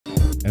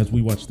As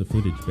we watch the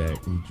footage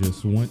back, we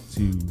just want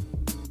to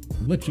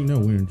let you know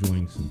we're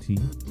enjoying some tea.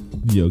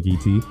 Yogi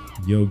tea.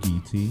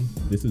 Yogi tea.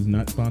 This is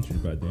not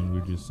sponsored by them.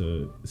 We're just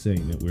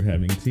saying that we're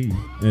having tea.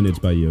 And it's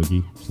by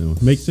Yogi. So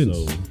makes sense.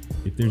 So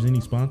if there's any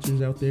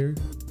sponsors out there,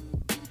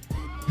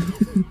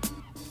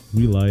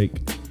 we like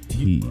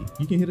tea.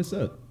 You can hit us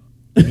up.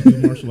 We do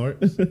martial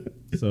arts.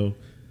 So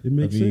it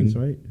makes sense,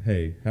 right?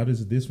 Hey, how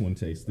does this one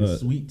taste? The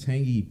sweet,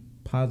 tangy,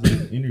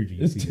 positive energy.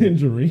 It's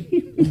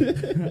tangerine.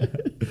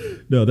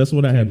 No, that's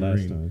what I had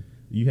last time.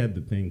 You had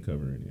the thing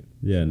covering it.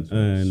 Yeah,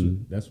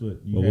 and that's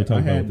what you well, had. we'll talk I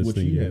about had this what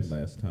thing you is. had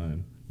last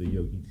time, the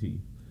yogi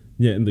tea.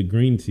 Yeah, and the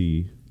green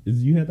tea.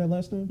 You had that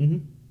last time? Mm-hmm.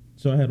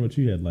 So I had what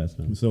you had last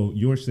time. So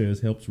yours says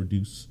helps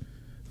reduce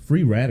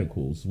free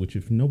radicals, which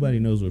if nobody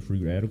knows what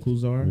free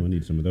radicals are, I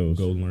need some of those.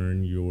 go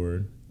learn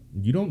your...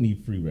 You don't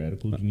need free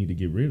radicals. You need to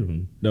get rid of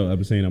them. No,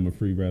 I'm saying I'm a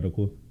free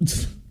radical.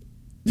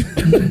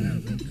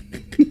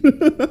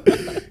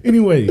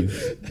 Anyways,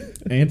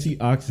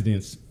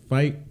 antioxidants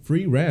fight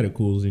free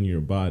radicals in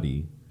your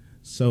body.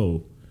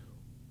 So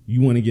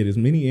you want to get as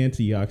many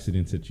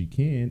antioxidants that you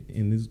can,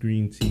 and this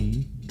green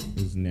tea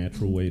is a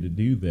natural way to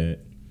do that.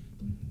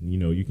 You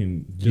know, you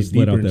can Just get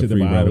let deeper out that into the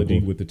free biology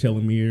radical. with the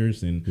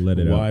telomeres and Let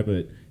it why, out.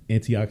 but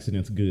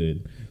antioxidants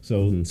good.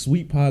 So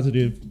sweet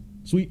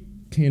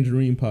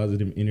tangerine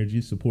positive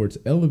energy supports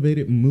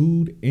elevated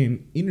mood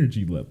and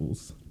energy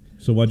levels.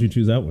 So why'd you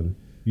choose that one?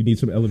 You need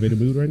some elevated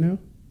mood right now?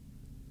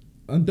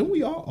 Don't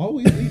we all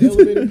always need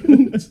elevated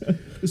moods,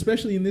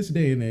 especially in this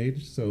day and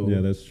age? So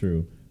Yeah, that's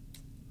true.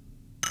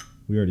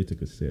 We already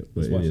took a sip,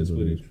 but let's watch it this is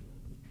what it is. footage.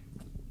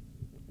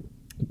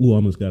 Ooh,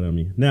 almost got on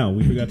me. Now,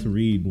 we forgot to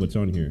read what's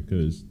on here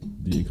because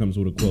it comes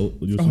with a quote.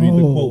 We'll just read the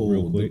quote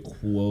real quick. The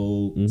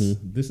quote.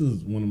 This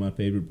is one of my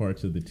favorite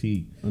parts of the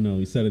tea. I know,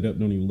 we set it up,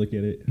 don't even look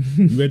at it.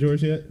 You read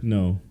yours yet?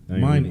 No, I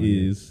ain't mine read mine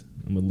yet. is,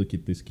 I'm going to look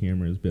at this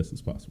camera as best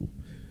as possible.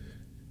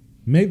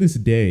 May this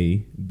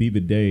day be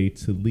the day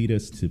to lead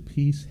us to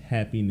peace,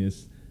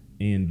 happiness,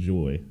 and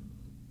joy.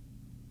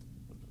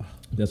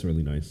 That's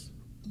really nice.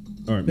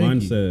 All right, Thank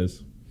mine you.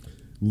 says,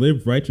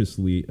 live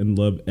righteously and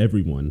love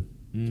everyone.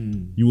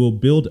 Mm. You will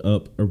build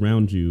up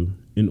around you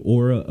an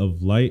aura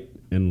of light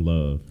and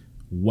love.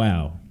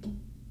 Wow.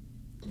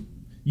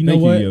 You know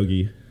Thank what? you,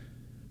 Yogi.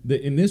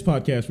 In this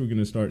podcast, we're going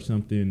to start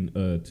something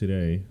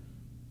today.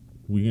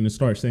 We're going to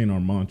start saying our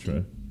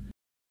mantra.